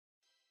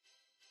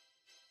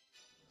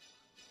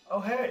Oh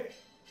hey,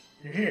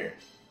 you're here.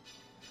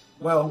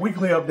 Well,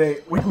 weekly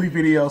update, weekly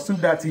video,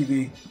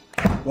 soup.tv.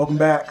 Welcome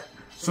back.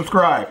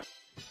 Subscribe.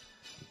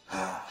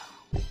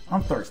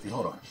 I'm thirsty,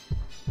 hold on.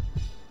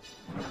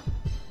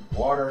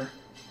 Water,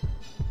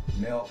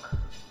 milk,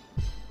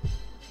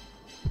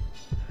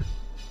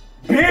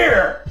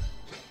 beer!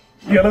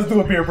 Yeah, let's do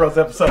a BeerBros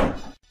episode.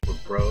 We're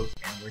bros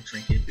and we're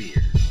drinking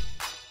beer.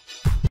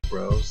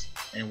 Bros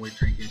and we're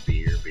drinking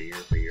beer, beer,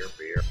 beer,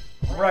 beer.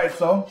 Alright,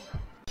 so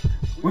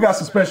we got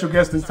some special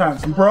guests this time,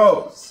 some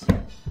bros.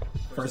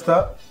 First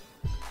up,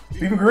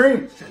 Steven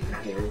Green.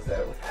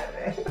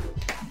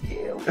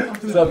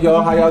 What's up,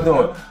 y'all? How y'all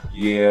doing?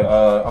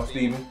 Yeah, I'm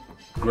Steven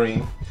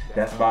Green.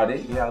 That's about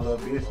it. Yeah, I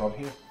love beer, so I'm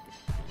here.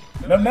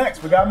 And up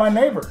next, we got my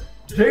neighbor,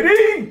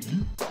 JD.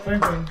 Same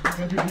thing. You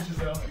can introduce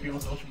yourself and be on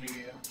social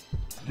media.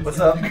 What's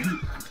up?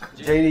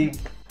 JD,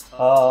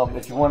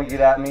 if you want to get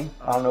at me,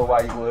 I don't know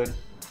why you would.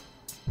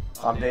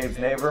 I'm Dave's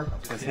neighbor.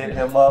 Just hit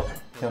him up.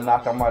 He'll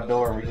knock on my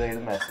door and relay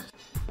the message.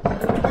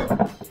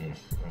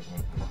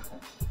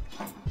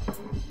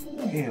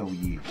 Hell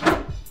yeah.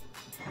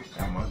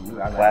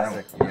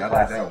 Classic. Yeah, I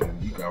like that one.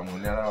 You got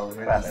one that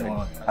already.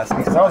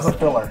 Classic. That was a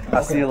filler.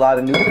 I see a lot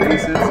of new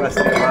faces. I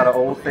see a lot of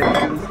old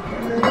faces.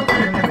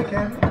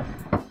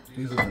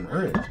 These are the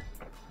rich.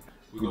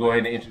 We'll go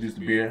ahead and introduce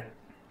the beer.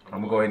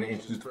 I'm going to go ahead and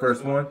introduce the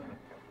first one.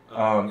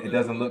 It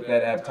doesn't look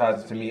that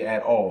appetizing to me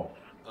at all.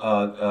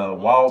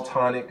 Wild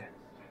Tonic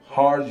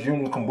Hard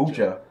June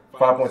Kombucha,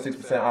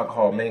 5.6%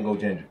 alcohol, mango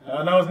ginger.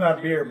 I know it's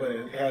not beer, but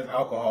it has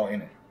alcohol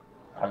in it.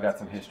 I've got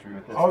some history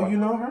with this Oh, one. you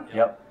know her?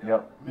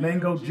 Yep.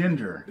 Mango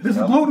ginger. This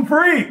is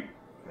gluten-free.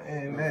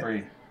 Man, that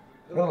Free.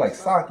 looks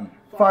like sake.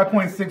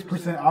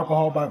 5.6%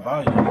 alcohol by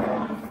volume.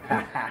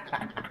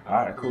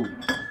 Alright, cool.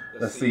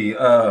 Let's see.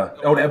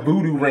 That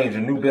Voodoo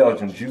Ranger, New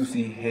Belgium,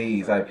 Juicy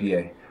Haze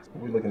IPA.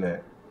 What are we looking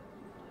at?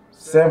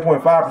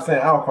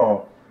 7.5%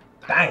 alcohol.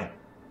 Dang.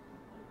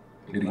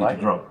 It'll get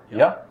you drunk.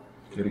 Yep.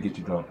 It'll get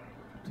you drunk.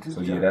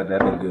 So yeah, that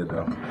been good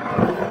though.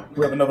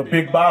 We have another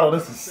big bottle.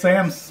 This is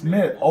Sam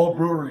Smith, Old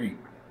Brewery.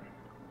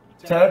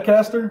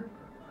 Tadcaster,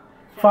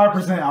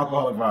 5%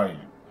 alcoholic volume.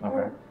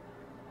 Okay.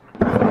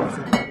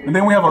 And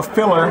then we have a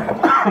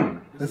filler.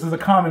 This is a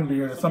common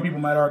beer that some people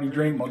might already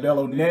drink,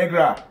 Modelo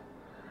Negra.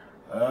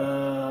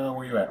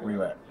 Where you at?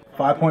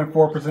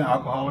 5.4%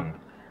 alcoholic.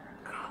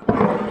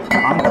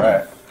 I'm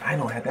glad. I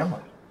don't have that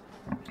much.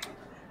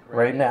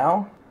 Right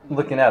now, I'm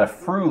looking at a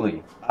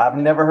Fruly. I've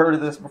never heard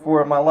of this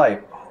before in my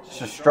life.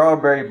 It's a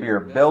strawberry beer,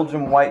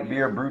 Belgian white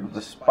beer brewed with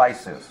the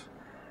spices.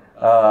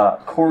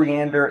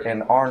 Coriander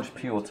and orange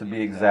peel to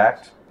be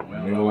exact.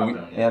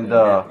 And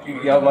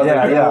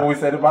yeah, what we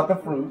said about the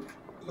fruit.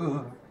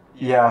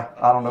 yeah,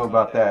 I don't know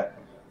about that.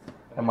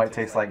 It might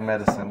taste like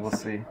medicine. We'll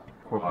see.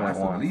 That's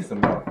at 4.1. least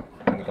amount.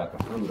 And it got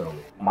the fruit on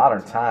it.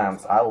 Modern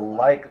times. I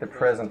like the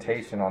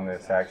presentation on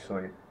this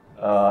actually.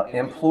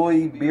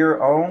 Employee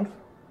beer owned.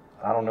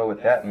 I don't know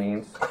what that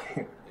means.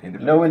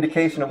 No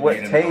indication of what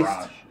Made in the taste.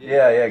 garage.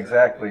 Yeah,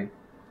 exactly.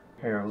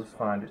 Here, let's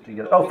find it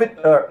together. Oh,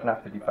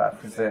 not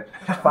 55%.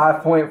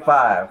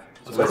 5.5.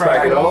 Let's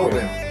crack it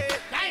open.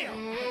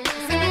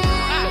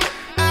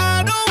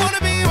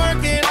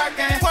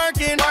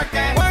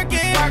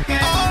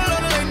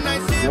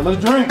 Yeah,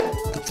 let's drink.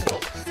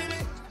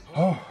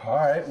 Oh,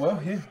 alright, well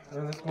here.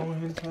 Let's go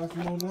ahead and try some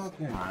more out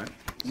then.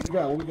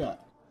 What we got?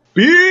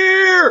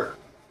 Beer!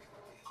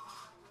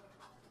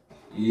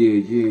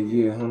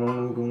 Yeah. Hold on,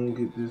 I'm gonna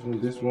get this one.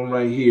 This one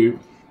right here.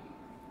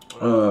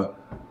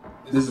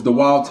 This is the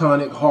Wild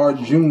Tonic Hard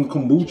June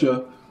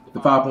Kombucha, the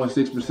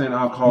 5.6%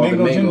 alcohol. Mango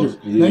the mangoes.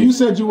 ginger. Now you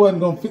said you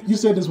wasn't gonna. You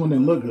said this one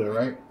didn't look good,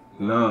 right?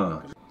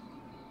 Nah.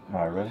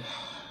 Alright, ready?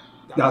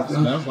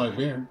 Smells like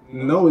beer.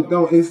 No, it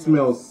don't. It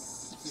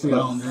smells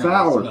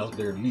sour. It smells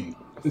beer to me.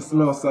 It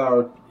smells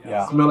sour.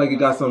 Yeah. Smell like it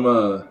got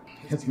some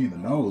Hits me in the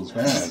nose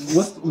fast.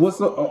 what's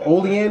the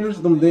oleanders?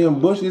 Them damn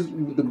bushes,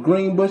 the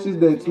green bushes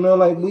that smell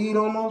like weed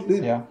almost.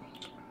 Yeah.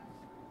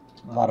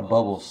 A lot of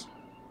bubbles.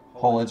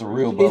 Oh, it's a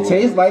real bubble. It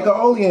tastes like an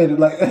oleander,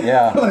 like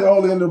Yeah. like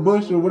oleander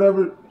bush or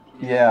whatever.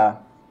 Yeah.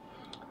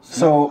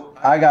 So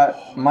I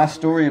got my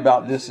story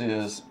about this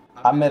is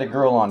I met a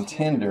girl on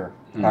Tinder,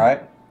 all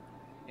right,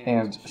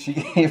 and she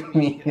gave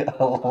me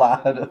a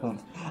lot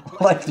of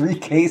like 3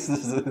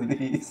 cases of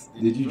these.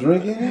 Did you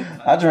drink it?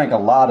 I drank a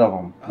lot of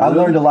them. I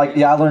learned to like.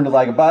 Yeah, I learned to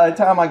like it. By the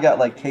time I got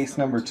like case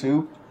number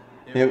 2,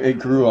 it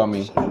grew on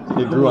me.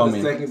 It grew on me.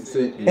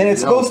 And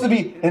it's supposed to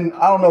be, and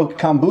I don't know,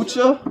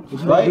 kombucha,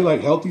 It's right? be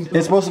like healthy stuff.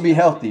 It's supposed to be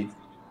healthy.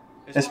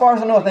 As far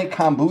as I know, I think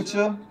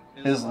kombucha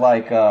is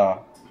like I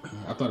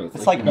thought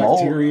it's like mold.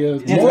 bacteria.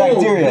 It's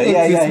bacteria.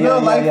 Yeah. It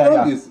smells like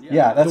fungus.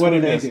 Yeah, that's what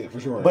it make is. it, for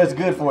sure. But it's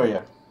good for you.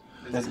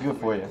 It's good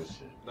for you.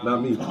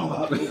 Not me.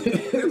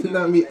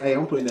 Not me. Hey,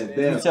 I'm putting that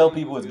You down. tell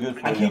people it's good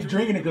for I you. keep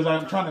drinking it because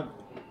I'm trying to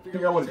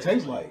figure out what it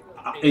tastes like.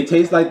 It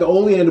tastes like the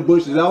oleander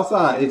bushes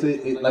outside. Like It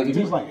if you,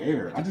 tastes like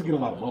air. I just get a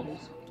lot of bubbles.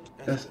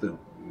 that's the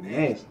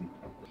nasty.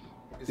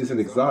 It's an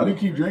You exotic.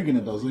 keep drinking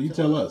it though, so you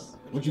tell us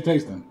what you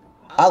tasting.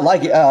 I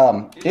like it.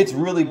 It's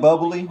really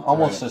bubbly,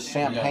 almost a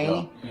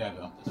champagne. Yeah,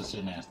 go. This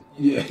shit nasty.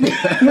 Yeah.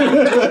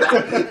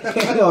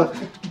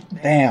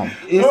 Damn.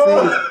 It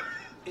says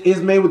it's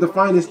made with the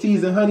finest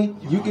teas and honey.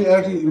 You can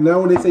actually, now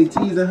when they say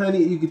teas and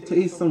honey, you can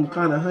taste some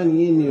kind of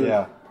honey in there.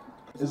 Yeah,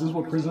 Is this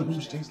what prison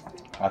hooch tastes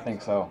like? I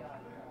think so.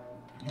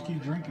 You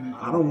keep drinking it.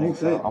 I don't want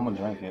that. I'm gonna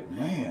drink it.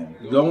 Man.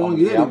 Go on,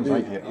 get Yeah, it. I'm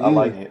drinking it. I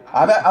like it.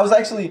 I was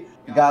actually,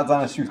 God's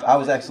honest truth, I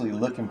was actually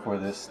looking for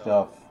this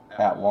stuff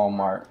at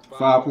Walmart.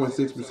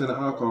 5.6% of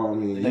alcohol. I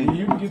mean, Hey,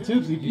 you can get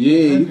tipsy.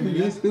 yeah, you can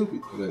get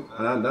stupid,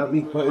 but not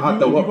me. But if I'll you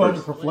throw up go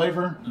first. for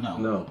flavor, no.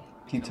 No.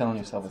 Keep telling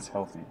yourself it's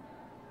healthy.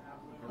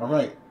 All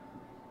right.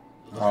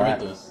 Let's All rate right.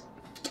 this.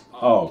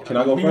 Oh, can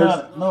I go We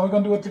first? no, we're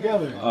gonna do it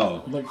together.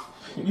 Oh. Like,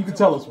 you can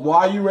tell us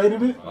why you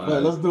rated it, All but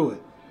right. let's do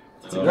it.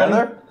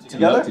 Together?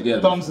 Yep,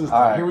 together. Thumb system.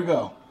 All right. Here we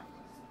go.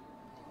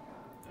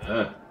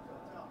 Uh,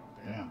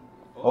 Yeah.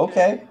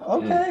 Okay.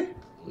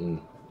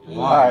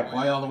 Why?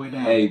 Why all the way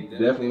down? Hey,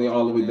 definitely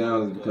all the way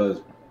down is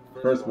because,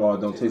 first of all,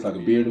 it don't taste like a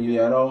beer to me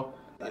at all.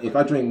 If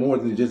I drink more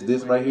than just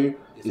this right here,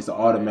 it's an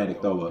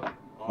automatic throw up.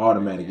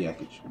 Automatic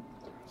yakage.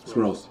 It's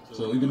gross.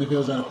 So even if it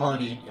was at a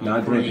party,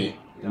 Not drinking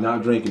it.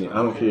 Not drinking it. I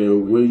don't care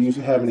where you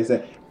having this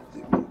at.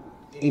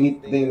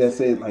 Anything that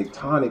says like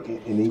tonic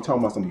and then you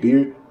talking about some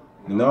beer,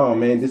 no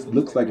man, this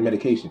looks like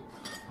medication.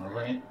 all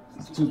right.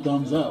 It's 2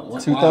 thumbs up. Why?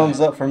 Two thumbs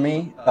up for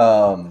me.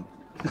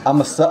 I'm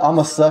a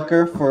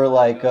sucker for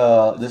like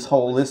this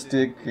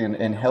holistic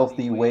and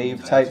healthy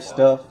wave type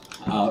stuff.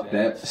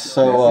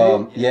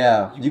 So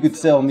yeah, you could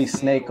sell me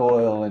snake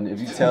oil, and if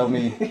you tell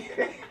me,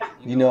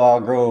 you know, I'll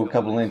grow a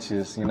couple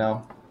inches, you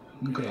know,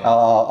 Okay.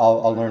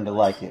 I'll learn to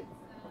like it.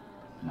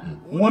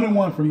 1 and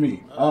 1 for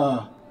me.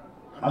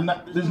 I'm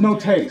not. There's no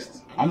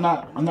taste. I'm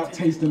not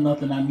tasting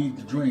nothing I need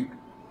to drink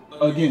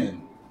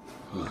again.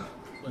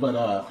 But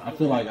I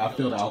feel like I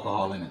feel the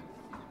alcohol in it.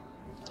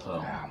 So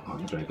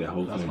I drank that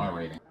whole that's thing. my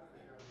rating.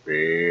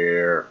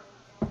 Beer.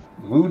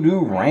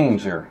 Voodoo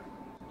Ranger,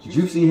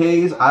 Juicy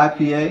Haze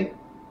IPA.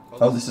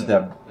 Oh, this is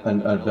that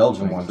a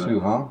Belgian one too,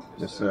 huh?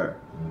 Yes, sir.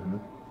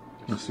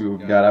 Let's see what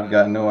we got. I've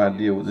got no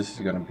idea what this is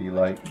gonna be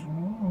like.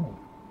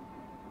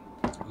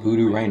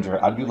 Voodoo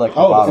Ranger. I do like the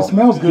Oh, bottle. it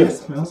smells good. It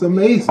smells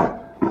amazing.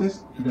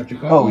 This, You got your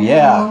coffee? Oh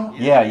yeah.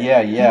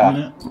 Yeah.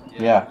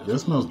 Yeah.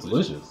 This smells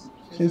delicious.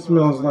 it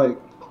smells like,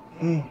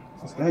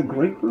 is that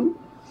grapefruit?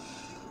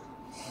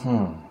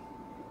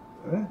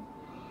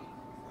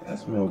 That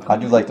smells I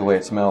do like the way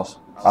it smells.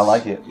 I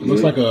like it. It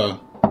looks like a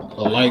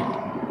light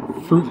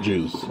fruit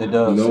juice. It You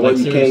does. know Like, what?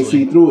 You can't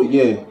seriously. see through it.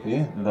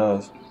 Yeah. It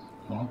does.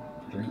 Well,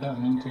 drink that,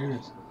 man.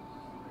 Cheers.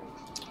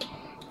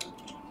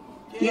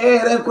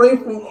 Yeah, that's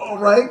grapefruit. All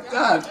right.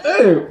 God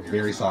damn.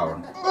 Very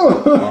sour.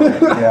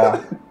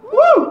 Yeah.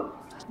 Woo!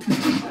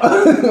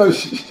 Oh,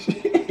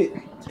 shit.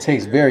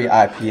 Tastes very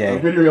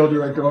IPA. Video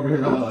director over here.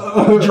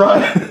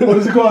 Dry. What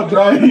is it called?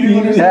 Dry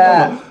heat.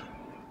 Yeah.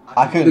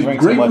 I couldn't The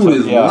drink too much grapefruit of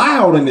is it. Yeah.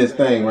 loud in this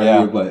thing right Yeah.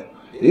 here, but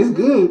it's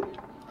good.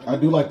 I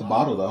do like the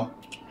bottle though.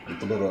 With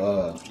the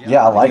little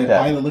Yeah, I like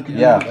that. pilot looking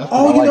Yeah. at it. That's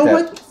Oh, I you like know that.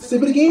 what?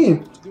 Sip it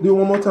again. Do it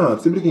one more time.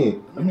 Sip it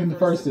again. I mean, the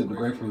first sip, the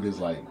grapefruit is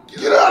like,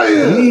 Get out of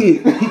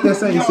here. Yeah, keep that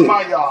same sip.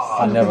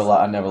 I never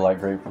like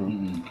grapefruit.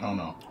 I don't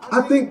know.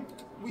 I think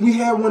we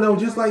had one that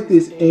was just like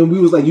this, and we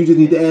was like, you just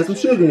need to add some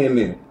sugar in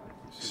there.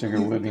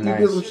 Sugar would be You nice.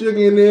 get some sugar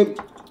in there.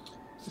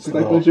 It's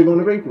like putting sugar on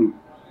the grapefruit.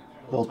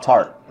 Little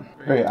tart.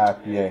 Very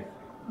IPA.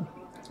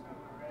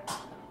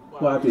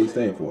 What IPA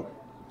stand for?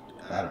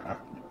 I don't know.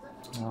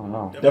 I don't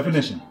know.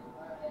 Definition.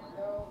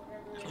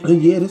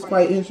 Yeah, this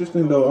quite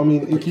interesting though. I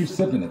mean, We keep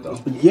sipping it though.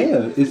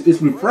 yeah,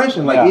 it's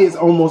refreshing. Like Yeah. it's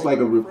almost like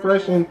a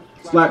refreshing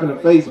slap in the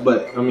face.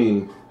 But I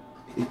mean,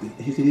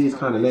 it is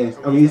kind of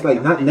nasty. I mean, it's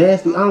like not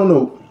nasty. I don't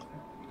know.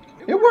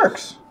 It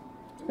works.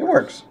 It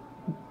works.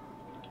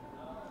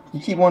 You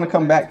keep wanting to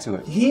come back to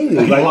it.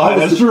 Yeah, like Wow,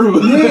 that's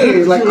true.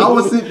 Yeah, like I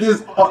would sip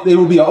this. It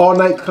would be an all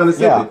night kind of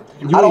Yeah.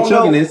 sipping. You I ain't don't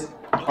chugging know. this.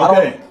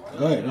 Okay.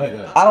 Go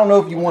ahead. I don't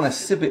know if you want to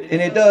sip it,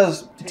 and it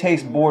does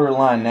taste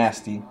borderline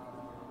nasty.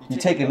 You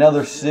take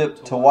another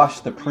sip to wash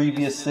the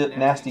previous sip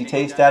nasty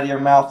taste out of your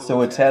mouth,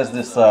 so it has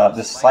this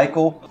this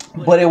cycle.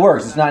 But it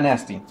works. It's not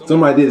nasty.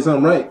 Somebody did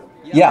something right.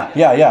 Yeah.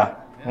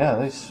 Yeah,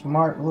 they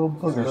smart little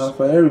boogers. Not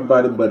for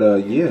everybody, but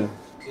yeah,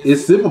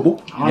 it's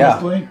sippable.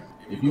 Honestly,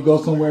 if you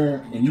go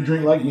somewhere and you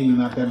drink like me,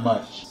 not that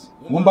much.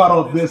 One bottle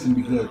of this and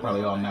be good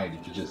probably all night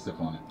if you just sip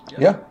on it.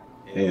 Yeah.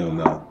 Hell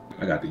no.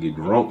 I got to get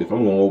drunk. If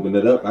I'm going to open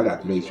it up, I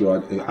got to make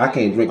sure I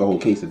can't drink a whole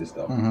case of this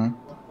stuff.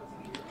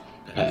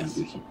 Pass.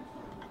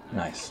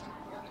 Nice.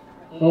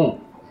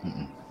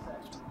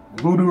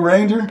 Voodoo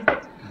Ranger.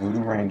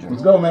 Voodoo Ranger.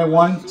 Let's go, man.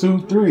 1,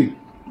 2, 3.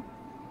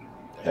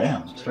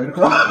 Damn, straight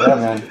across. Yeah,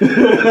 man.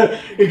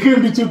 It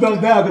couldn't be 2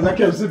 thumbs down because I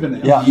kept sipping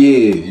it. Yeah.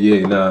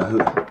 Yeah, nah.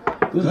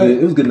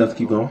 It was good enough to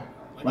keep going.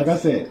 Like I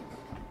said,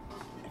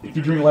 if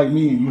you drink like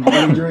me and you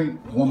only drink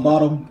one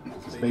bottle,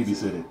 just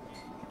babysit it.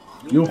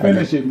 You'll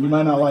finish it. You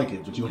might not like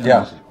it, but you'll finish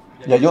Yeah.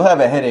 it. Yeah, you'll have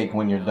a headache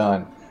when you're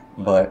done,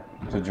 but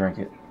to drink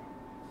it,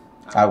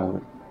 I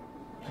would.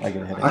 I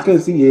get a headache. I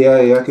could see,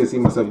 I could see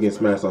myself getting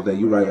smashed off that.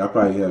 You're right. I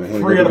probably have a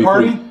headache. Free at a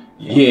party?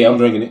 Yeah, I'm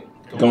drinking it.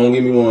 Go on,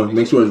 give me one.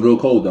 Make sure it's real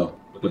cold though.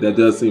 But that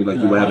does seem like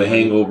you will have a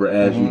hangover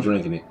as you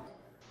drinking it.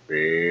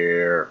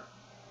 Beer.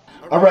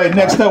 All right,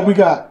 next up we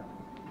got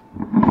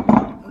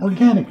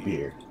organic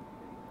beer.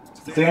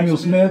 Samuel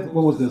Smith.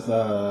 What was this?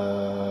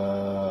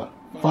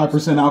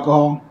 5%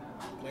 alcohol,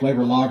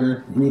 flavor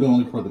lager, brewed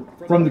only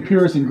from the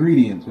purest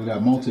ingredients. We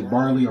got malted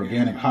barley,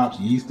 organic hops,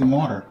 yeast, and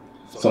water.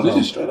 So this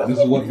is straight up. This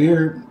is what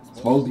beer is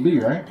supposed to be,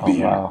 right? Oh,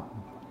 wow.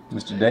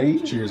 Mr.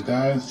 Dave? Cheers,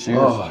 guys. Cheers.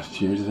 Oh,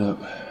 cheers it up.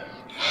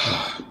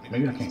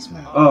 Maybe I can't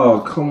smell.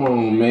 Oh, come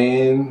on,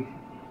 man.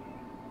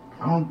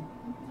 I don't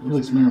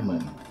really smell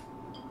lemon.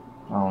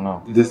 I don't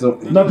know.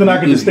 Nothing I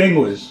can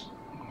distinguish.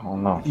 I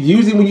don't know.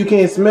 Usually when you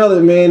can't smell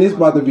it, man, it's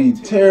about to be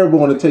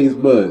terrible on the taste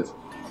buds.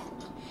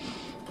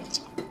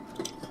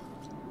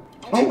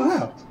 Oh,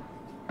 wow.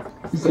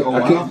 You said, oh, I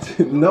wow.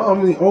 can't, no,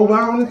 I mean, oh,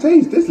 wow on the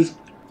taste. This is...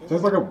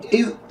 That's like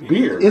It's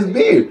beer. It's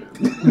beer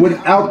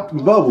without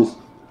bubbles.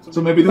 So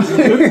maybe this is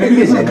good. Maybe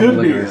this is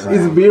good beer.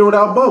 It's beer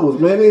without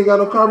bubbles, man. It ain't got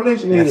no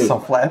carbonation in It's it.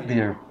 some flat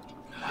beer.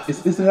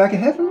 Is it like a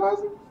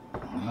Hefeweizen? I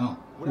don't know.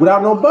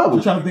 Without no I'm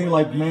bubbles. trying to think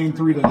like main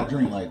three that I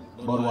drink, like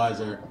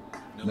Budweiser,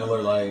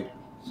 Miller Lite,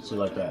 shit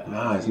like that.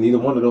 Nah, it's neither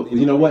one of those.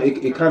 You know what?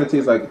 It kind of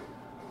tastes like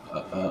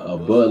a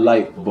Bud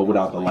Light, but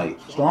without the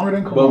light. Stronger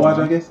than Corona.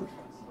 Budweiser, I guess.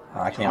 I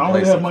I can't don't really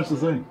place have it. much to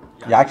say.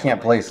 Yeah, I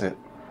can't place it.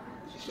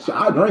 So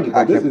I drink it.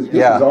 I This can- is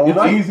yeah. all It's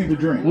right. easy to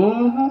drink.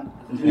 Mm-hmm.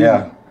 It's easy.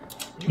 Yeah.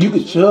 You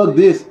could chug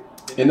this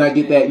and not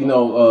get that,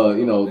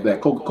 that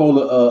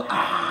Coca-Cola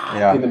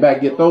Yeah. in the back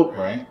of your throat.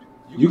 Right.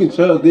 You can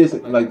chug this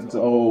like what's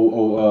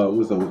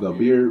the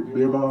beer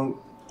bong?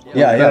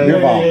 Yeah, beer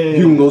bomb.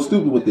 You can go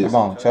stupid with Beer this.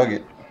 bomb, chug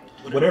it.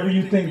 Whatever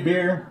you think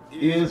beer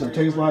is or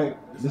tastes like,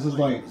 this is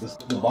like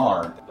the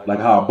bar. Like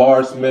how a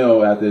bar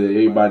smell after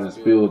everybody done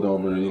spilled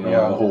over,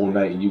 Yeah. the whole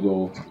night, and you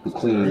go to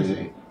clean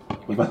it.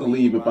 I'm about to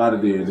leave up out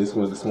of there. This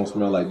one's gonna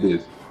smell like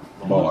this.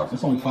 Bar.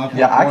 It's only 5.4.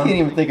 Yeah, I can't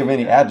even think of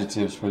any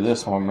adjectives for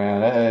this one,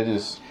 man.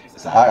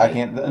 I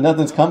can't.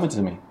 Nothing's coming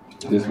to me.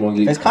 This one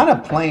It's gets. kind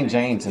of plain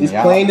Jane to me. It's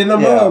plain in the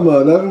yeah.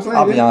 mud. That's what I'm saying.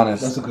 I'll be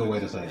honest. That's a good way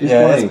to say it.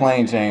 Yeah, plain. it's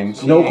plain Jane.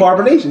 No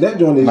carbonation. That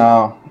joint is.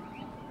 No.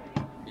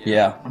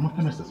 Yeah, I'm gonna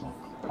finish this one.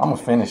 I'm gonna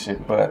finish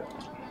it, but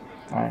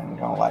I ain't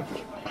gonna like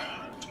it.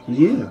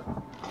 Yeah.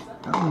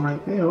 That one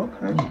right there.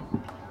 Okay.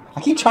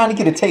 I keep trying to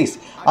get a taste.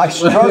 I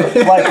struggle.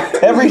 Like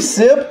every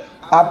sip,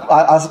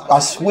 I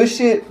swish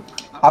it.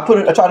 I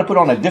try to put it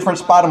on a different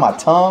spot of my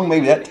tongue.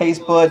 Maybe that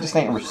taste bud just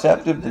ain't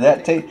receptive to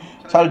that taste.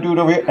 Try to do it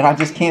over here, and I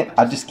just can't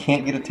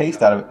get a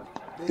taste out of it.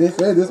 They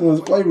said this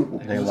one's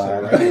flavorful. They lie.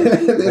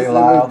 They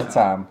lie all the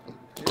time.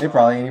 They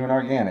probably ain't even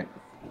organic.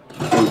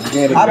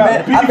 Organic.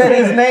 I bet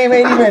his name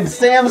ain't even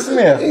Sam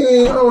Smith.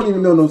 I don't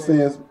even know no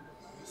Sam.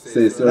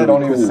 That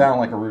don't even sound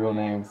like a real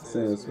name.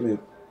 Sam Smith.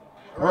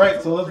 All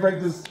right, so let's break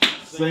this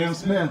Sam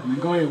Smith.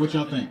 Go ahead. What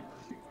y'all think?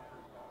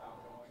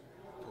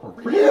 For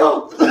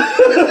real?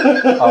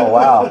 Oh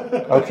wow.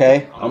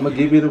 Okay. I'm gonna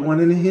give it a 1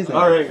 in his.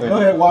 All right, go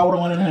ahead. Why would a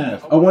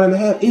 1.5? A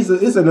 1.5.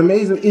 It's an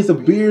amazing. It's a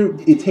beer.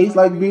 It tastes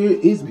like beer.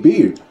 It's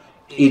beer.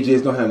 It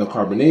just don't have no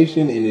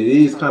carbonation, and it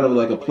is kind of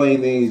like a plain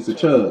thing to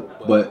chug.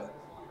 But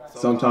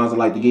sometimes I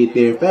like to get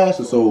there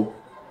faster, so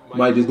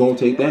might just go and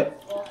take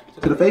that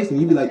to the face, and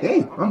you be like,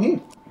 "Dang, I'm here."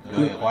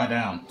 Go ahead. Why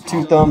down?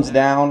 2 thumbs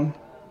down.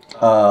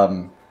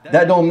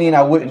 That don't mean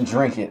I wouldn't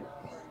drink it.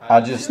 I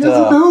just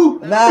Yes, you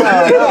do.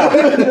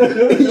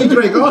 No. You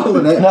drink all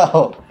of that.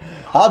 No,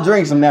 I'll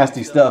drink some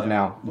nasty stuff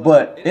now,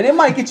 but it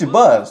might get you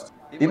buzzed.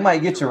 It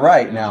might get you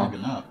right now.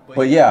 Drink enough.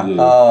 But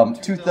yeah,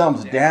 2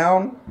 thumbs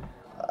down.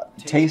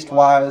 Taste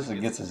wise, it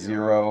gets a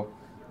 0.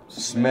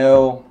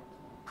 Smell,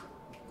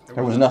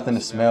 there was nothing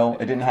to smell.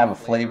 It didn't have a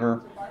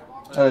flavor.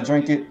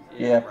 Drink it?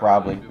 Yeah,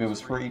 probably. If it was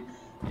free,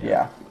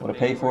 yeah. Would I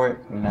pay for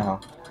it?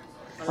 No.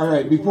 All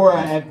right, before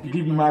I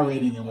give you my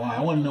rating and why, I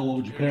want to know what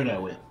would you pair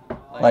that with?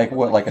 Like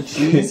what? Like a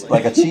cheese?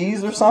 Like a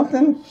cheese or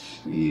something?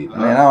 Yeah.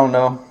 Man, I don't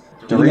know.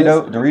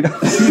 Dorito? Okay,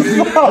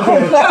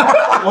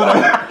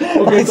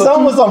 Like so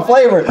some with some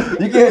flavor.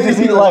 You can't just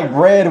eat like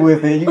bread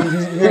with it. You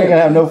ain't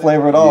gonna have no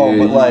flavor at all.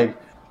 Yeah, But like,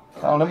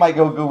 I don't know, it might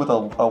go good with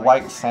a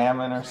white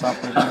salmon or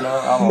something. You know,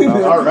 I don't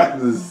know. all right.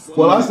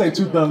 Well, I say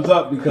 2 thumbs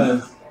up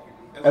because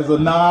as a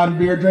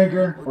non-beer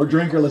drinker or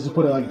drinker, let's just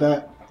put it like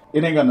that,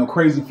 it ain't got no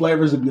crazy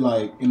flavors. It'd be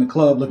like in the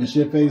club looking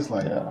shit faced,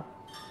 like Yeah.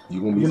 You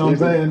gonna be you know what I'm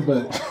saying.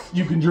 But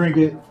you can drink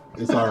it.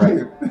 It's all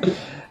right.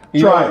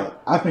 Try it.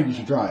 I think you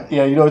should try it.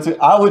 Yeah, you know,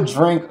 I would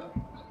drink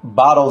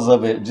bottles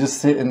of it just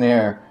sitting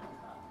there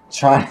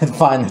trying to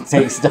find the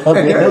taste of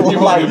it. You Like, won't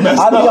get I'd be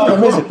messed on a up.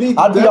 mission.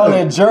 I'd be on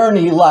a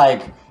journey,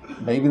 like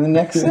maybe the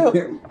next sip,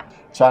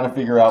 trying to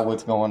figure out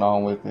what's going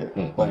on with it.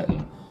 But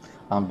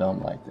I'm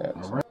dumb like that.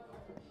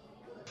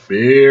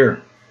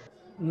 Beer.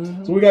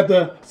 So we got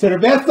the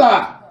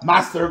cerveza, my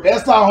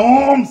cerveza,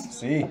 Holmes.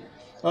 See,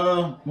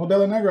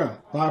 Modelo Negra,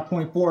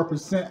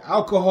 5.4%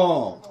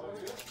 alcohol.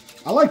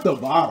 I like the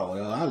bottle.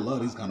 Yo. I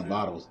love these kind of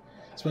bottles,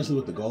 especially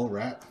with the gold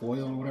wrap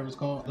foil or whatever it's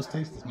called. Let's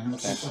taste this, man.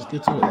 Let's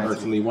get to it.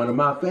 Personally, one of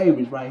my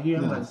favorites right here.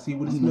 I'm about to see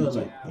what it smells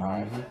like. all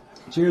right.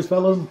 Cheers,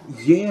 fellas.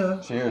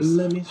 Yeah. Cheers.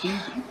 Let me see.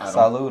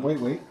 Salud.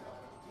 Wait.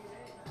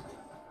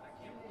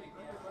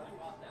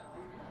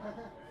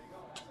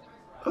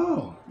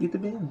 Get the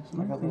beans.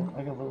 I got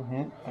a little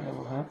hint.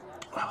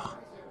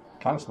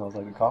 Kind of smells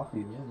like a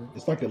coffee.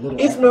 It's like a little.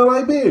 It smells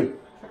like beer.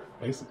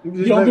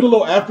 You don't get a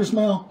little after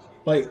smell,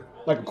 like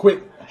a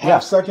quick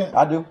half second.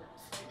 I do.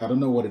 I don't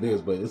know what it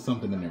is, but it's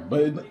something in there.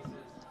 But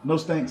no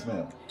stank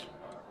smell.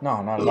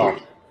 No, not at all.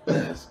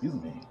 Excuse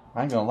me.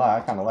 I ain't gonna lie, I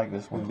kind of like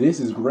this one. This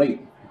is great.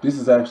 This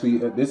is actually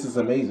this is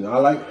amazing. I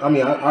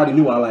already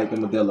knew I liked the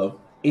Modelo.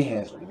 It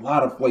has a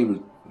lot of flavors.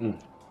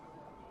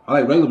 I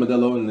like regular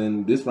Modelo, and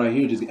then this right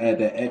here just add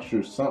that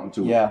extra something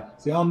to it. Yeah.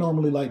 See, I don't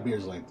normally like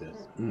beers like this.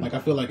 Like I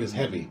feel like it's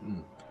heavy.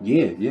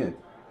 Yeah.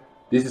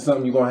 This is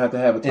something you're gonna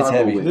have a taco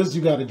heavy. with. This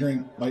you got to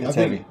drink. Like It's I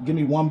think, heavy. give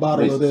me one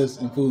bottle of this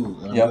and food,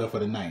 and I'm good for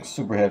the night.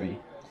 Super heavy.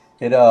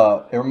 It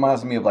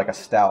reminds me of like a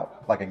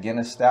stout, like a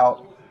Guinness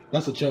stout.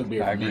 That's a chug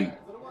beer. I agree.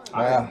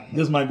 Yeah.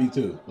 This might be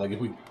too. Like if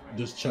we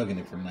just chugging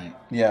it for the night.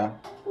 Yeah,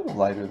 a little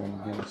lighter than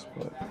Guinness,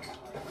 but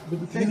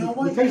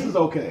The taste is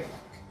okay.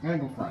 I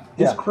ain't gonna front.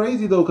 It's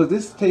crazy though, because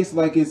this tastes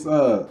like it's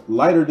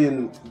lighter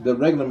than the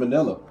regular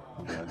Modelo.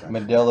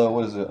 Modelo,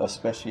 what is it, a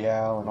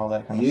special and all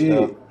that kind of Yeah,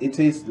 stuff. it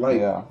tastes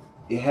like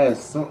it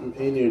has something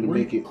in there to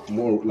make it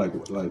more like.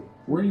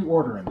 Where are you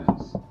ordering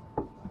this?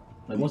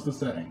 Like what's the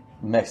setting?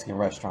 Mexican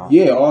restaurant.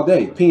 Yeah, all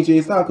day.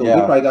 Pinche Taco. Yeah.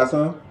 They probably got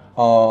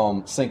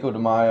some. Cinco de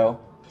Mayo,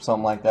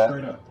 something like that.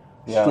 Straight up.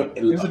 Yeah.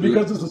 Is it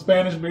because it's a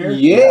Spanish beer?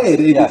 Yeah,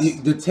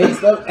 Yes. the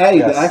taste of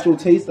the actual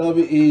taste of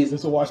it is.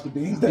 Just to wash the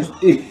beans.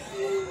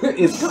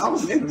 It's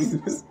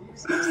complicated.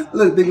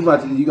 Look, think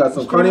about it. You got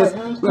some carne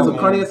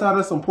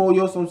asada, some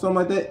pollo, something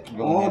like that.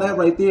 All that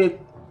right there.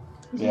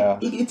 Yeah.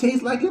 It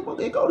tastes like it, but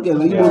they go together.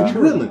 Like you're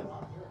grilling.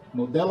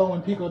 Modelo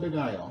and Pico de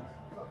Gallo.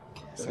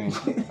 See.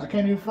 I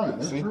can't even front.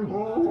 That's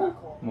true.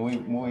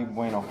 Muy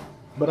bueno.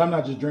 But I'm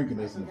not just drinking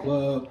this in the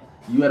club.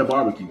 You had a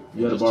barbecue.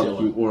 You had a Just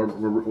barbecue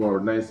or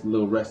a nice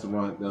little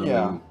restaurant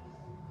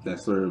that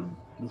served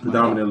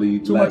predominantly.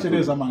 Too much of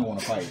this, I might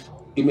want to fight.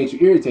 It makes you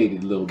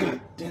irritated a little bit.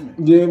 Damn it.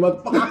 Yeah,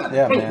 motherfucker.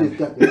 Yeah, man.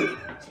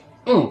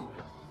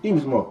 Give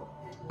me some more.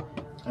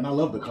 And I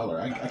love the color.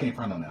 I can't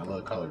front on that. I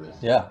love the color of this.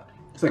 Yeah.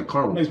 It's like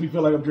caramel. Makes me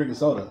feel like I'm drinking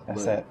soda.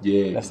 That's but-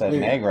 that. That's that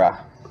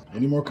Negra.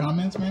 Any more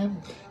comments,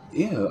 man?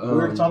 Yeah. We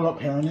were talking about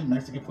pairing it,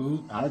 Mexican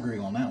food. I agree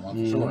on that one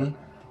for sure.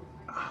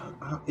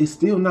 It's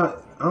still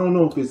not. I don't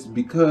know if it's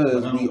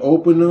because we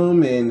open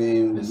them and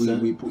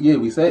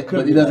we set,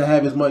 but it doesn't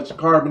have as much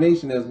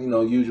carbonation as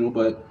usual.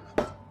 But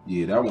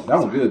yeah, that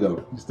one good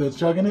though. You still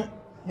chugging it?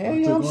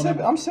 Yeah,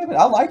 I'm sipping.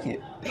 I like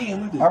it.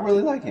 Damn, I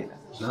really like it.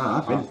 Nah,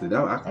 I finished it.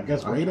 I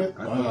guess rate it.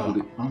 I I don't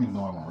even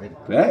know I'm gonna rate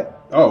it.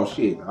 That? Oh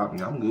shit!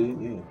 I'm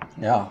good.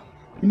 Yeah.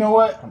 You know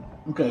what?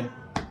 Okay,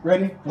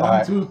 ready? All 1,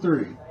 right. 2,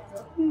 3.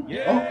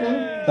 Yeah.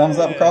 Okay. Thumbs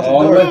up across the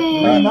All board. right. The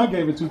reason I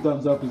gave it 2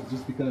 thumbs up is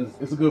just because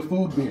it's a good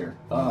food beer.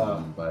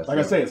 Like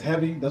I say, it's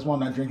heavy. That's why I'm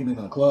not drinking it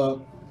in the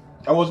club.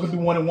 I was gonna do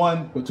 1 and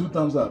 1, but 2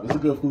 thumbs up. It's a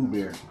good food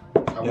beer.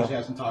 I wish I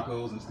had some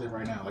tacos and sit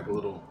right now like a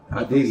little.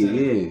 I dig it.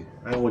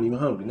 Yeah, I wasn't even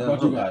hungry. How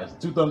about you guys?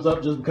 2 thumbs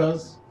up just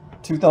because?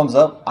 2 thumbs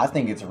up. I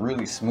think it's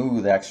really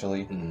smooth,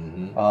 actually.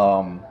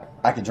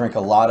 I could drink a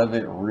lot of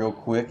it real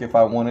quick if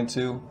I wanted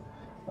to.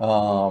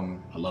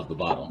 I love the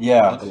bottle. Yeah,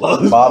 I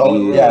love the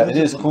bottle. Yeah, Yeah, it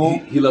is cool.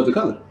 He loved the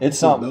color. It's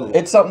something.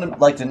 It's something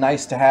like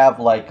nice to have,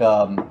 like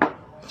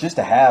just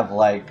to have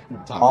like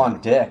on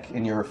deck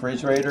in your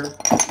refrigerator.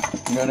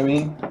 You know what I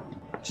mean?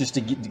 Just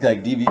to get,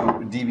 like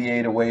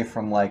deviate away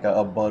from like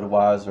a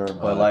Budweiser or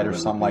Bud Light or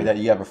something like that.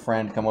 You have a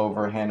friend come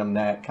over, hand them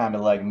that, kind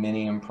of like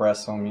mini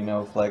impress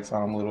them, flex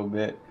on them a little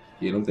bit.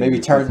 Yeah, Maybe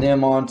turn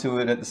them onto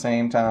it at the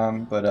same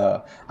time.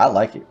 But I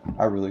like it.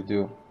 I really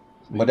do.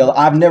 Modelo.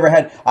 I've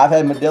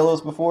had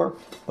Modelos before,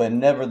 but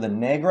never the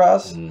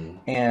Negras.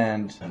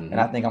 And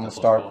I think I'm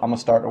gonna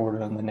start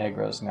ordering the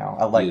Negras now.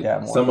 I like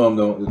that more. Some of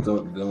them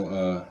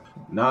don't.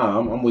 Nah,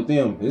 I'm with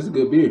them. It's a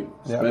good beer,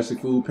 especially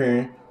food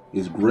pairing.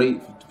 It's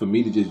great for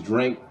me to just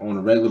drink on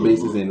a regular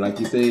basis, and like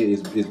you said,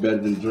 it's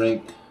better to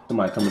drink.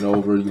 Somebody coming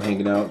over, you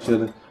hanging out,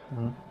 chilling.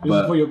 This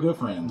is for your good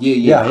friends.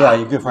 Yeah,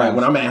 your good friends. Like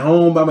when I'm at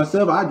home by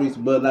myself, I drink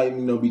some Bud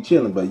Light, be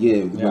chilling. But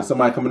when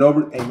somebody coming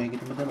over, hey man,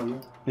 get the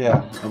Modelo,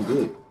 Yeah, I'm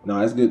good. No,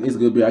 it's good. It's a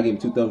good beer. I give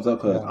it 2 thumbs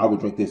up because I would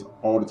drink this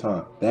all the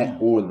time. That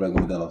or the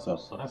regular Modelo.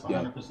 So that's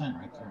 100%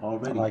 right there.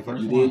 Already, I like it.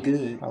 You did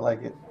good. I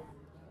like it.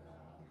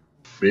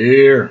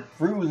 Beer.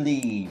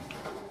 Fruity,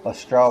 a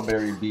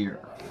strawberry beer.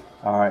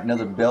 All right,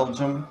 another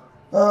Belgium.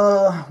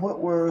 What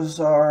was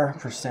our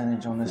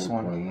percentage on this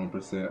one?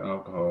 1%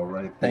 alcohol,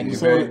 right? Thank You you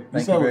said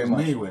very it was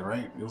much. made with,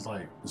 right? It was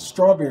like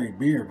strawberry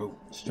beer, but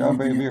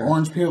Strawberry you get beer.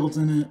 orange peels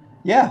in it.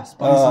 Yeah,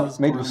 Spices,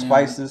 made with coriander.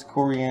 spices,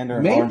 coriander,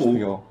 and Maple? orange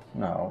peel.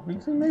 No, we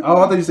said maple. Oh,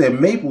 I thought you said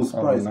maple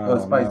spice. no,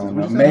 spices. no,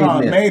 What you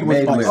no. say? Made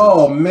with spices.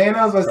 Oh man,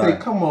 I was gonna say, Right.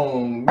 come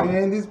on,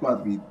 man, this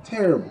about to be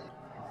terrible.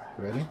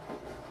 Ready?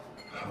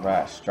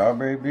 Right,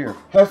 strawberry beer.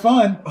 Have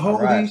fun.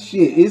 Holy right.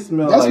 shit, it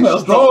smells That like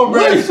smells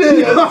strawberry.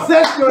 delicious.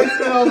 That's what it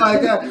smells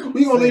like. That.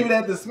 We gonna leave it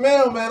at the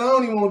smell, man. I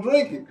don't even want to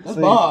drink it. That's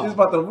bomb. It's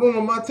about to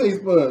ruin my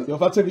taste buds. So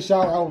if I took a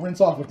shower, I would rinse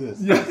off with this.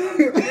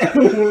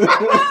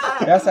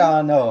 That's how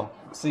I know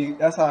See,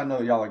 that's how I know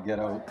y'all are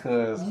ghetto,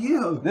 because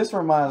this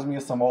reminds me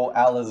of some old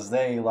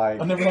Alizé, like...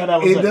 I never had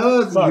Alizé. It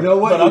does. Sorry, you know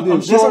what? I'm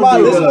This sure is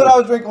what I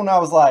was drinking when I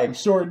was like... I'm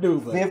sure it do,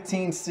 but...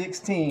 15,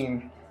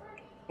 16.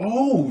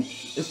 Oh,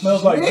 shit. It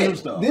smells like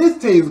juice, though. This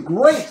tastes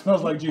great. It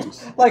smells like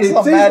juice. Like It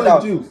some tastes Mad like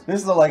Dog. juice.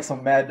 This is like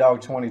some Mad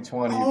Dog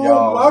 2020. Oh,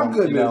 y'all, my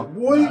goodness. You know.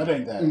 Boy. Nah, it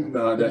ain't that.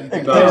 Nah, that,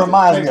 It nah.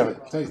 reminds me of it.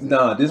 Taste it.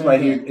 Nah, this right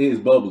here is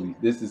bubbly.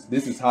 This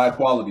is high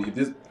quality.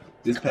 If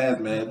this past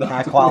Mad Dog.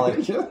 High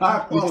quality. High You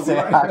quality. say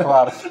right high now.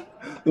 quality.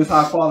 It's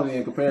high quality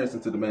in comparison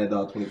to the Mad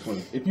Dog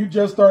 2020. If you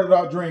just started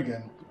out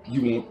drinking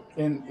You won't.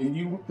 and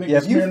you think Yeah,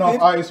 if you Smirnoff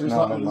fit- Ice or No,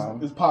 something no,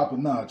 no. is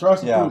popping, nah, try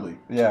some Yeah, Truly.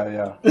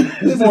 yeah.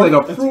 This is more- like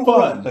a it's fruit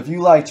fun. If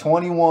you like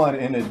 21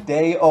 and a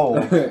day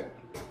old,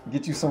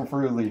 get you some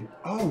Fruity.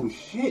 Oh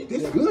shit,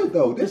 this good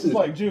though. This is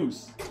like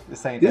juice.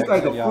 This ain't this that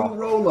like good, a y'all. fruit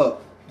roll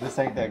up. This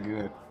ain't that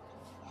good.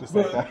 This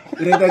But- ain't that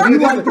It ain't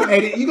that good.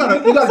 Hey, you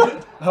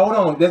gotta. Hold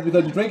on. That's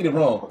because you're drinking it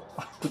wrong.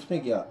 Put your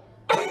pinky out.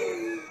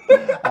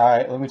 All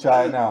right, let me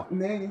try it now.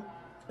 Nigga.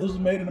 This was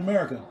made in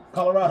America,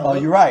 Colorado. Oh,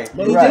 you're right.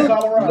 Little You're right.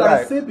 Colorado. You gotta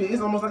Right. sip it.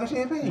 It's almost like a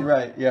champagne. You're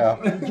right, yeah.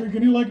 He's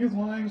drinking it like his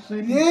wine.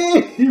 Shit.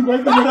 Yeah. He's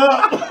waking it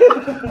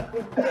up.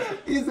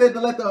 He said to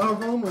let the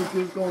aroma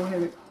just go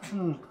ahead.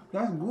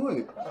 That's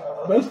good.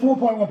 But it's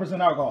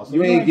 4.1% alcohol, so You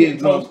you're ain't not getting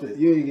drunk. toasted.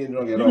 You ain't getting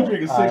drunk You at can all.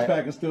 drink a All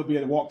 6-pack and still be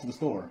able to walk to the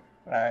store.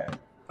 All right.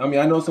 I mean,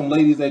 I know some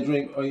ladies that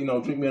drink,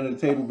 drink me under the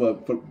table,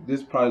 but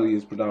this probably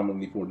is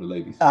predominantly for the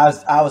ladies. I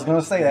was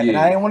gonna say that, and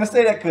Yeah. I didn't want to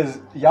say that because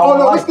y'all Oh,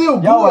 no, were it's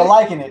still y'all were good.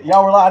 liking it.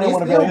 Y'all were like, I didn't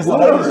want to be It's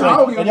like, still this good. I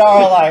don't give and a y'all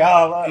were shit. like,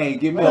 oh, Hey,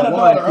 give me I got that a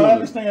wine daughter, I cooler.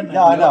 understand that.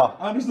 Yeah, I know.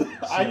 I understand.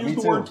 I Shit, used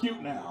me the word too.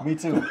 cute now. me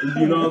too.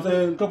 You know what I'm A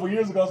saying? couple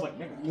years ago, I was like,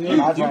 nigga.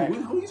 Yeah, I drank.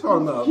 who you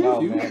talking about? No,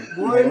 You, man.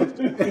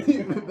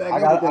 boy. I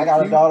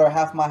got a daughter.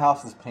 Half my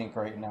house is pink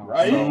right now.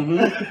 Right?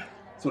 So,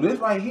 So this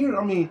right here,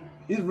 I mean,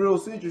 it's real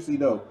citrusy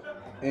though,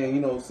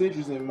 and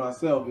citrus in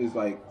myself is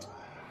like,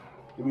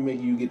 it be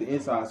making you get the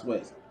inside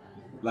sweats,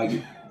 like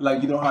you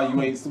know how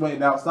you ain't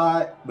sweating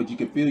outside, but you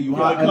can feel you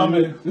hot.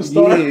 coming.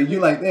 Yeah, you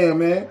like, damn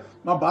man,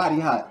 my body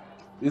hot.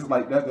 It's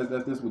like that's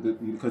with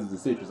because it's the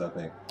citrus, I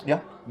think. yeah,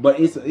 But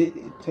it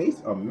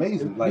tastes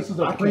amazing. Like This is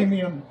I a can't-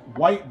 premium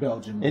white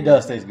Belgian. it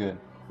does taste good.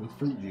 with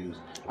fruit juice.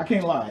 I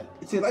can't lie.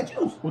 It tastes like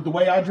juice. With the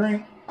way I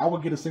drink, I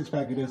would get a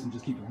 6-pack of this and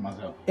just keep it for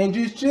myself. And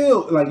just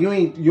chill. Like you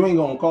ain't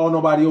gonna call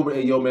nobody over.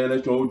 Hey yo man,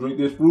 let's go drink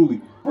this Fruity.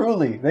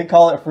 Fruity. They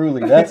call it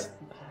Fruity.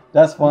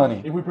 That's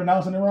funny. If we're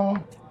pronouncing it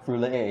wrong,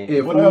 Fruity.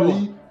 Yeah, Whatever.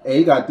 Fruity. Hey,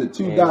 you got the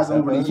two Yeah, dots that's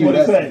over the what U. what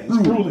it That's say? It's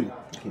Fruity. truly.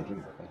 I can't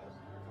drink that thing.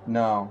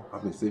 No.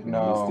 I've been sipping.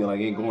 No. No. Still like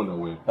ain't going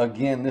nowhere.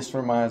 Again, this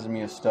reminds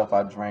me of stuff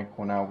I drank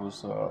when I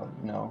was, A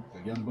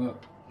young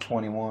buck.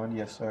 21.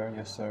 Yes, sir.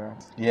 Yes, sir.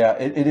 Yeah,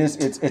 it is.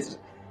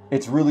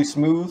 It's really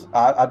smooth.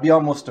 I'd be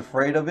almost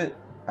afraid of it.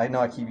 I know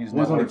I keep using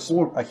Well, that it's word.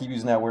 only 4. I keep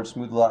using that word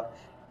smooth a lot.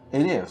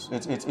 It is.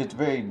 It's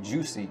very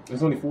juicy.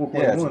 It's only 4.1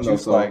 Yeah, it's though.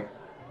 juice So like,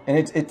 and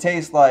it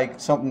tastes like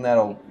something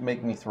that'll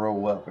make me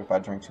throw up if I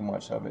drink too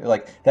much of it.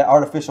 Like that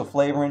artificial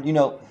flavoring,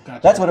 Gotcha.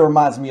 that's what it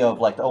reminds me of,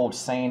 like the old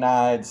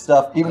cyanide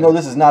stuff. Even though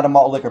this is not a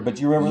malt liquor, but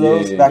you remember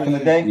those Yeah, back in the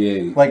day?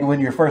 yeah. Like when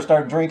you first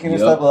started drinking and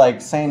Yep. stuff, like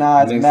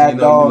cyanides, Next Mad thing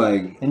you know, Dog,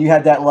 you like- and you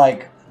had that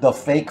like the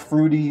fake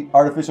fruity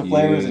artificial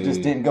flavors. It just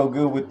Yeah. didn't go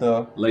good with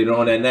the, later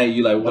on that night,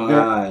 you like, The beer-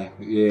 why?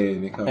 Yeah,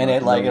 and it comes and out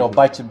it like the it'll nose.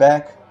 bite you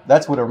back.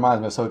 That's what it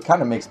reminds me of. So it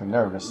kind of makes me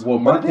nervous. Well,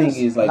 But my it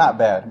thing is like not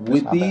bad. It's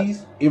with not bad.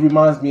 these. It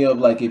reminds me of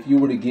like if you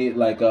were to get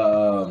like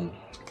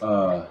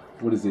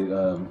what is it?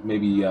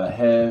 Maybe a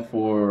Hef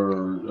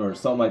or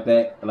something like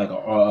that, like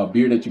a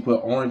beer that you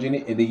put orange in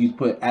it, and then you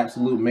put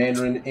Absolute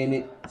Mandarin in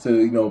it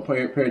to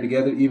pair it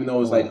together. Even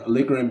though it's like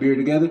liquor and beer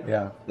together,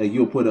 Yeah. like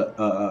you'll put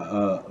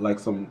a like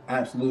some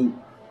Absolute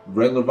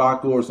regular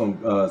vodka or some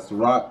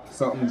Ciroc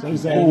something. So you're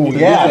saying Ooh, you can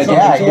yeah, add something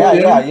yeah, to yeah,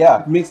 it? yeah,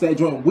 yeah. Mix that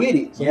joint with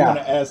it. So Yeah. you're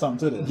going to add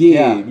something to this?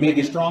 Yeah, Yeah. make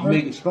it stronger?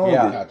 Make it stronger.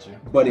 Yeah. Gotcha.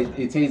 But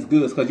it tastes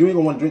good because you ain't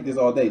gonna want to drink this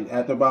all day.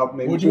 After about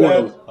maybe Would 4 you of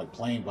add those. like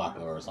plain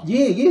vodka or something?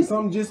 Yeah,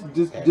 something just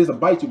a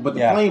bite you. But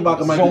the Yeah. plain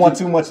vodka You might don't be want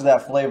just- too much of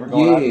that flavor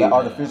going out, Yeah. that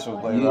artificial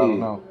flavor. I don't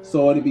know.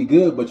 So it'd be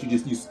good, but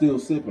you still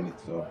sipping it.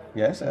 So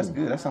Yeah, that's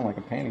good. That sounds like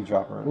a panty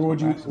dropper. Where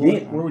would you? Yeah.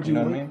 Where would You you?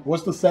 know what I mean?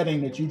 What's the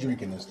setting that you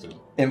drinking this to?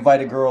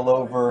 Invite a girl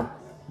over,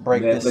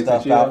 break Netflix this and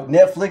stuff chill. out.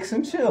 Netflix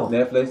and chill.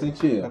 Netflix and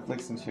chill.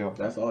 Netflix and chill.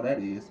 That's all that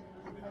is.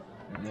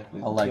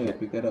 Netflix I like and chill. it.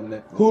 Pick that up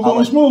Netflix. Hulu like-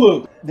 and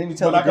Shmulu. Then you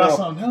tell But the I got girl.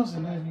 something else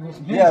in there. You want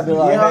some Yeah, be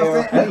like, Yeah, I'm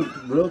hey, saying, hey,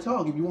 real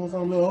talk. If you want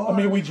something a little hard, I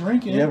mean, we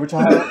drinking. you ever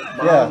try it?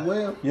 might Yeah. as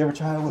well. You ever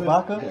try it with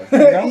vodka? Yeah,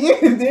 there he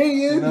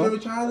is. You know? You ever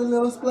tried a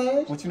little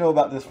splash? What you know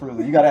about this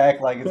Fruity? You gotta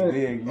act like it's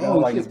big. You know,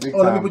 like shit. it's big Oh,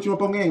 let me time. put you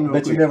up on game real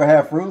Bet quick. you never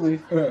had Fruity.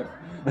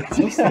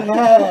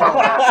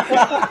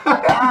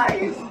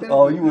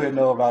 Oh, you wouldn't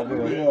know about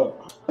this. Yeah.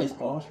 It's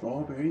called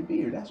strawberry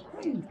beer. That's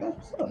crazy.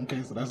 That's what's up.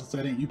 Okay, so that's the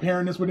setting. You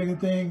pairing this with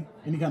anything,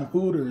 any kind of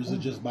food, or is it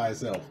just by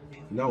itself?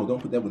 No,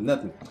 don't put that with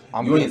nothing.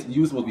 I'm You good.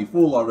 supposed to be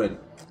full already.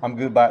 I'm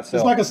good by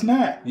itself. It's like a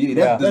snack. Yeah, Yeah.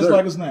 that's That's dessert.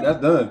 like a snack.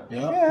 That's done.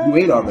 Yeah. Yeah, You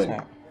ate already.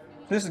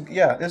 This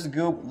is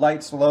good,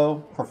 light,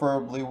 slow,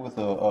 preferably with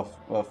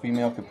a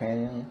female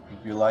companion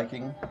if you're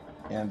liking.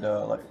 and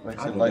like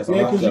I said, Yeah, light Yeah,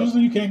 because stuff.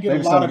 usually you can't get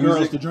Maybe a lot some of girls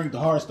music. to drink the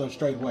hard stuff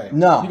straight away.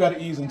 No. You got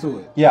to ease into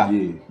it. Yeah,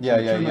 Yeah.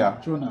 yeah.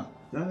 True enough.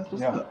 That's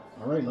what's Yeah. up.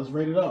 All right, let's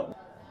rate it up.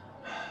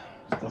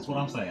 That's what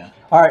I'm saying.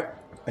 All right,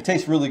 it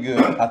tastes really good.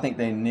 I think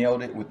they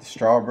nailed it with the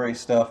strawberry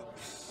stuff.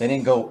 They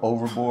didn't go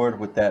overboard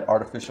with that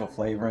artificial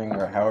flavoring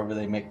or however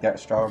they make that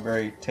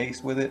strawberry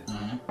taste with it,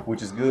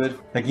 which is good.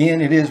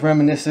 Again, it is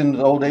reminiscent of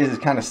the old days. It's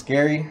kind of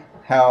scary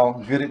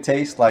how good it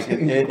tastes. Like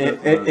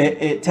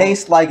it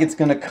tastes like it's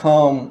gonna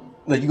come.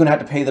 Like you're gonna have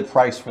to pay the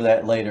price for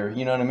that later.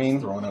 You know what I mean?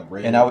 Throwing up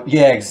red. And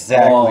yeah,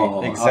 exactly,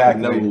 Oh,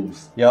 exactly. up the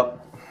nose.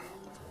 Yep.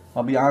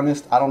 I'll be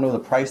honest. I don't know the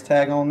price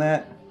tag on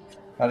that.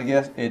 I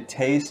guess it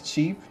tastes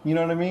cheap. You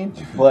know what I mean?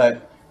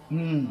 But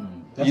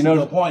That's you know, a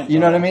good point. you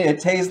know what I mean? It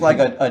tastes like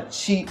a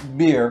cheap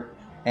beer,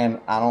 and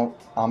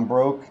I'm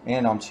broke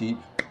and I'm cheap,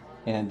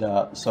 and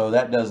so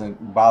that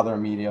doesn't bother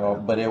me at all.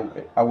 But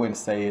I wouldn't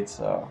say it's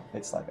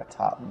like a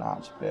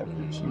top-notch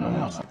beverage. You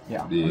know?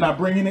 Yeah. I'm not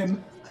bringing it.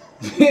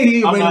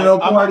 You I'm bring not, it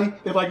up I'm party. not-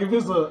 if like if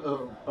it's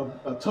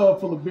a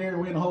tub full of beer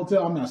and we in a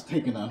hotel, I'm not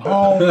taking none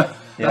home.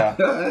 Yeah.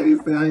 He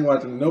said, I ain't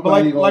watching But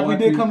nobody. like we watch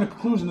did you. come to the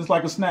conclusion, it's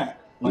like a snack.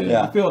 Like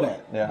Yeah. you feel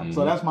that. Yeah.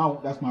 So that's my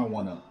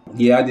one up.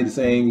 Yeah, I did the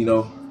same. You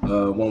know,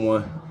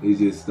 1-1. It's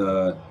just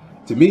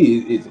to me,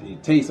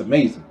 it tastes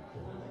amazing.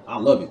 I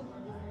love it.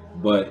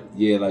 But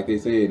yeah, like they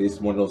said,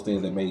 it's one of those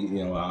things that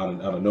may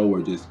out of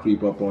nowhere just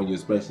creep up on you,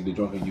 especially the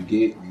drunker you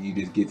get. You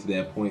just get to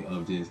that point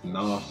of just I don't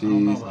know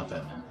nauseous. about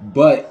that, man.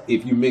 But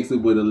if you mix it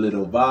with a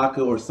little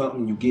vodka or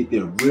something, you get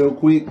there real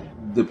quick.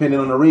 Depending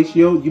on the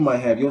ratio, you might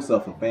have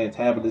yourself a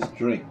fantabulous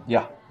drink.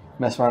 Yeah.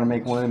 Mess around and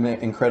make one of them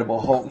Incredible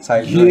Hulk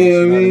type Yeah, drinks. I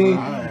You know mean,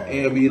 what I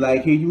mean? and be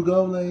like, here you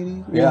go,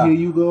 lady. Yeah. Here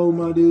you go,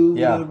 my dude.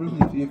 Yeah.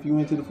 Whatever. If you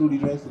into the fruity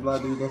drinks, a lot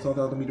of dudes don't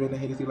sometimes let me drink the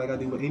Hennessy like I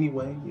do, but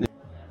anyway.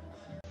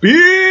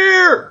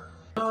 Beer.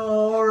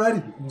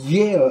 Alrighty.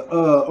 Yeah,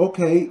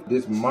 okay.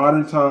 This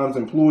modern times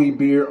employee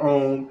beer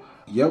owned.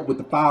 Yep, with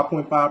the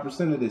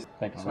 5.5% of this.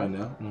 Thank you, sir. Right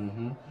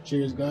now.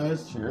 Cheers,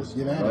 guys. Cheers.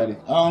 Let's get at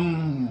it.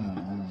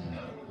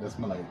 That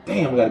smell like.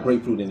 Damn, we got a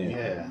grapefruit in there.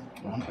 Yeah.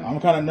 I'm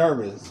kind of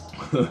nervous.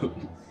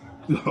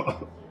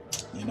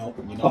 You know.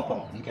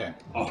 Okay.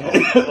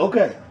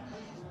 Okay.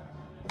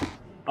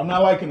 I'm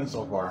not liking it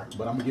so far,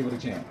 but I'm gonna give it a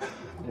chance.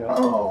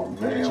 Oh,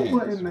 man,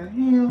 what in the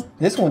hell?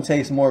 This one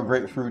tastes more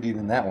grapefruity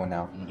than that one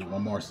now. I'm gonna do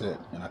one more sip,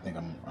 and I think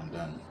I'm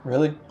done.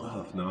 Really?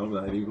 Oh, no, I'm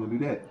not even gonna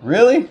do that.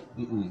 Really?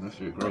 That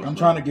shit gross. I'm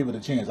trying to give it a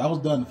chance. I was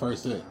done the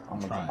first sip.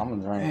 I'm trying. I'm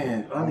gonna drink.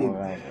 Man, I I'm need-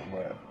 gonna drink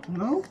it, but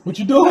No? What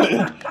you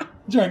doing?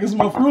 Drinking some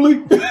more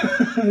Fruity?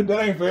 That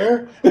ain't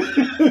fair.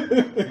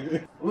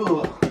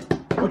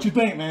 What you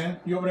think, man?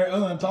 You over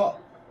there talk.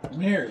 Let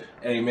me hear it.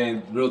 Hey,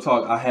 man, real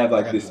talk. I have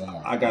like this.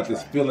 I got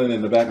this feeling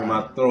in the back of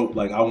my throat,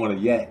 like I want to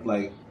yak.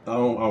 Like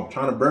I'm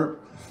trying to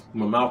burp,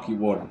 my mouth keep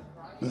watering.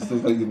 This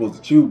is like you're supposed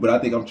to chew, but I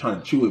think I'm trying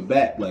to chew it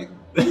back, like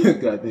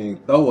goddamn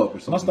throw up or My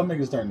something. stomach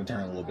is starting to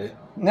turn a little bit.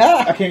 I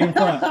nah. can't even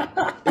front.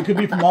 It could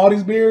be from all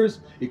these beers.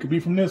 It could be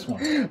from this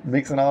one.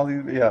 Mixing all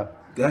these, yeah.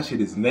 That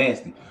shit is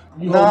nasty.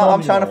 You No, hold on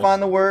I'm trying to yours.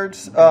 find the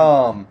words.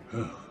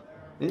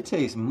 It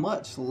tastes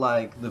much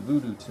like the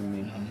voodoo to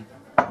me.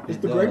 It's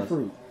It the does.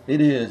 grapefruit. It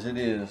is. It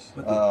is.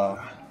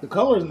 The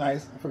color is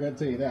nice. I forgot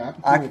to tell you that.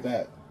 I can feel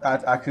with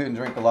that. I couldn't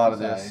drink a lot of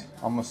this. Sorry.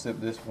 I'm gonna sip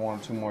this 1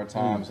 or 2 more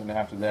times, and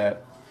after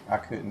that, I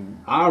couldn't.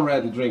 I'd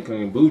rather drink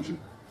kombucha.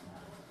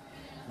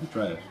 You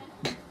trash.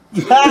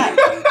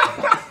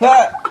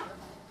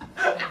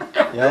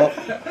 Yep.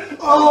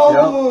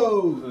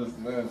 Oh, that's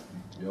nasty.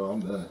 Yo, I'm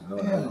done. No,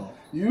 Hell,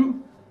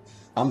 you?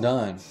 I'm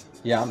done.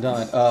 Yeah, I'm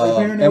done.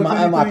 Pairing it Am with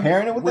I anything?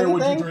 pairing it with Where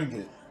anything? would you drink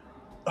it?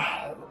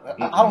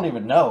 I don't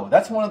even know.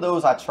 That's one of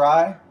those I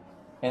try,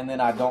 and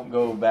then I don't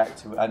go back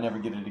to it. I never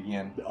get it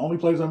again. The only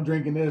place I'm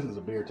drinking this is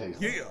a beer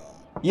tasting.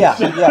 Yeah.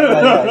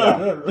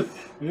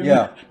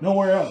 Yeah.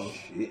 Nowhere else.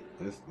 Shit,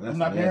 that's I'm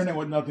not pairing it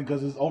with nothing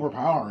because it's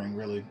overpowering,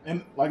 really.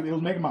 And like it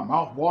was making my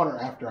mouth water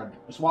after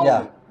I swallowed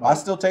Yeah. it. I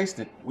still taste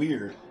it.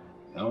 Weird.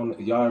 I don't know.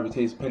 Y'all ever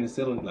taste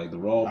penicillin? Like the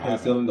raw I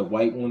haven't. penicillin, the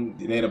white one,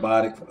 the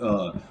antibiotic,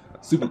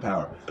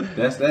 superpower.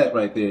 That's that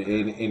right there.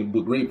 And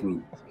with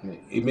grapefruit,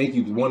 it makes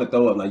you want to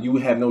throw up. Like you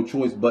would have no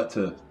choice but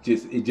to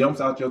just. It jumps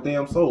out your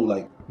damn soul.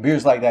 Like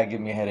Beers like that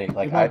give me a headache,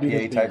 like It might be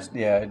IPA this types.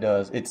 Yeah, it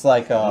does. It's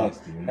like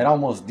Nasty, man. it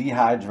almost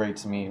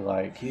dehydrates me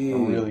like Yeah.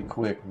 really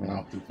quick, man.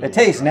 Mouth do feel It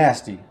tastes dry.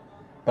 nasty,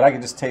 but I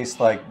can just taste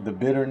like the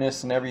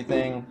bitterness and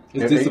everything.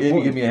 It's It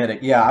disappointing. give me a headache.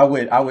 Yeah, I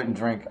wouldn't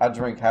drink. I'd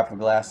drink half a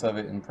glass of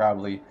it, and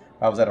probably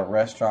if I was at a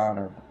restaurant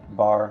or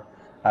bar,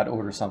 I'd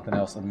order something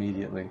else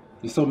immediately.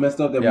 it's so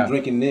messed up that Yeah. we're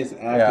drinking this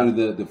after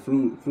the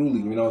fruity.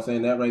 You know what I'm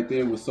saying? That right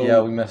there was so.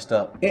 Yeah, we messed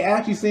up. It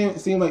actually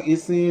seemed like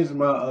it singed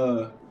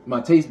my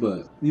taste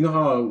buds. You know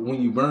how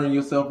when you burn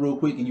yourself real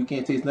quick and you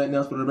can't taste nothing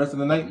else for the rest of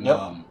the night? Yep.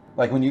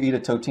 Like when you eat a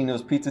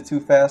Totino's pizza too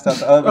fast out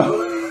the oven.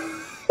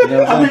 You know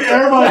what I I'm think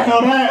saying? everybody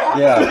know that.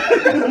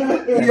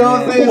 Yeah. You know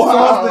what I'm saying? Wow.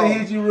 Sauce that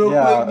hit you real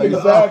Yeah, quick.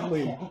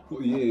 Exactly.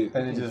 Yeah.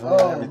 And it just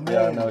Oh, everything. Yeah,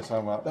 I man. know what you're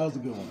talking about. That was a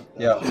good one.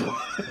 Yeah.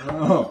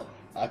 Oh.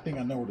 I think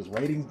I know where this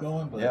rating's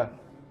going, but Yeah.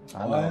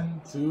 I know.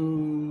 1,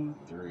 2,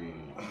 3.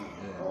 Yeah.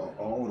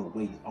 All the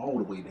all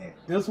the way down.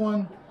 This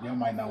one, you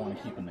might not want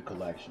to keep in the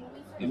collection.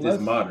 If it's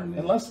modern, then.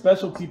 Unless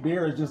specialty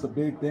beer is just a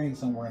big thing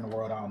somewhere in the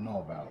world I don't know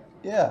about.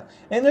 Yeah,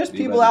 and there's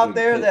These people are the out big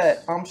there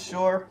picks. that I'm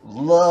sure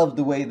love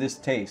the way this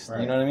tastes.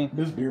 Right. You know what I mean?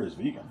 This beer is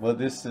vegan. Well,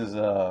 this is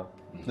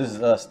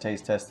us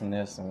taste testing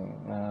this,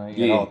 and you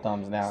get all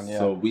thumbs down. Yeah.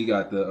 So we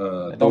got the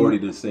authority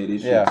to say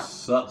this Yeah. shit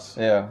sucks.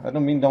 Yeah, I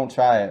don't mean don't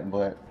try it,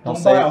 but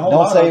Don't buy a whole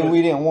lot of it.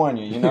 we didn't warn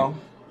you. You know.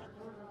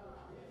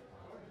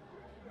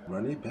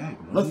 Run it back.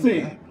 Let's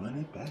see. Run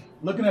it back.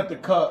 Looking at the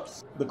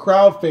cups, the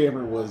crowd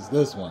favorite was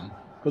this one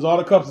because all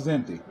the cups is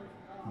empty.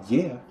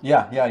 Yeah.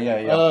 Yeah.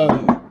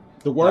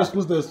 The worst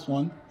was this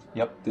one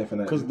Yep.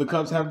 Definitely. because the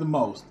cups have the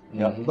most.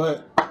 Yep.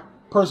 But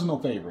personal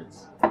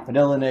favorites.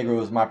 Vanilla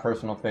Negro is my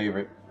personal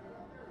favorite.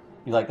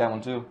 You like that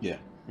one too? Yeah.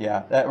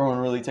 Yeah, that one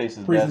really tastes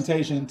the best.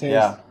 Presentation, taste,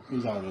 Yeah. it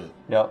was all good.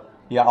 Yep.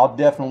 Yeah, I'll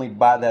definitely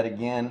buy that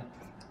again.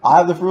 I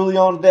have the Fruity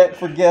on deck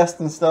for guests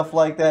and stuff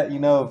like that. You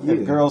know, if Yeah.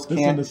 girls This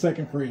in can't, the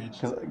second fridge.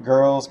 because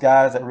girls,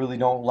 guys that really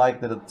don't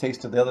like the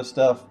taste of the other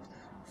stuff,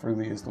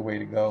 Fruity is the way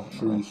to go.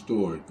 True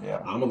story. Yeah.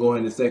 I'm gonna go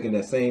ahead and second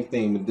that same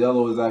thing.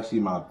 Modelo is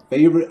actually my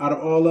favorite out of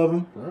all of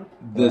them.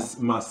 This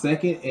my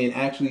second, and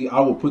actually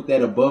I will put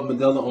that above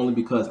Modelo only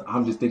because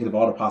I'm just thinking of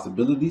all the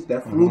possibilities.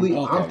 That Fruity,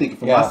 Okay. I'm thinking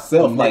for Yeah,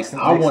 myself. the Like mixing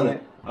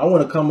I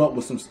wanna come up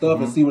with some stuff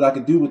and see what I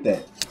can do with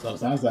that. So it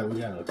sounds like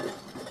we got a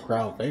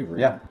crowd favorite.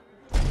 Yeah.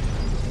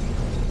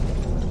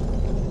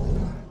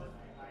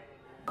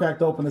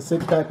 Cracked open a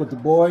 6-pack with the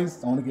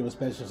boys. I want to give a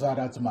special shout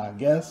out to my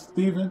guest,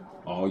 Steven,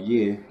 Oh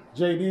yeah.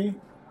 JD.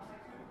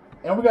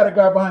 And we got a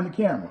guy behind the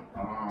camera.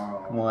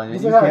 Come on,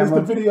 This you is the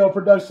camera. video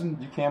production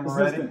You camera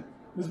ready? assistant.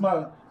 This is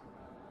my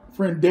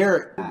friend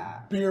Derek,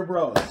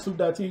 BeerBros,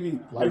 Soup.tv.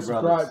 Like, Beer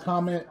subscribe, Brothers.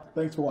 comment.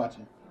 Thanks for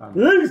watching.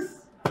 Peace!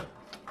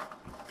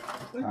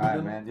 All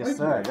right, man. Yes,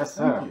 sir. Yes,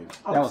 sir. Thank you.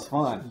 That was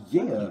fun.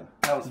 Yeah.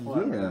 That was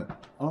fun. Yeah.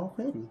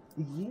 Already.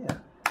 Yeah.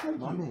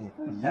 My man.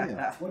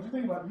 Yeah. What you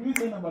think about? You didn't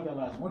say nothing about that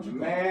last one. What you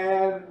think?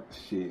 Man.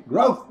 Shit.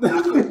 Gross.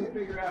 I couldn't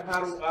figure out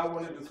how I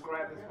want to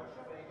describe this.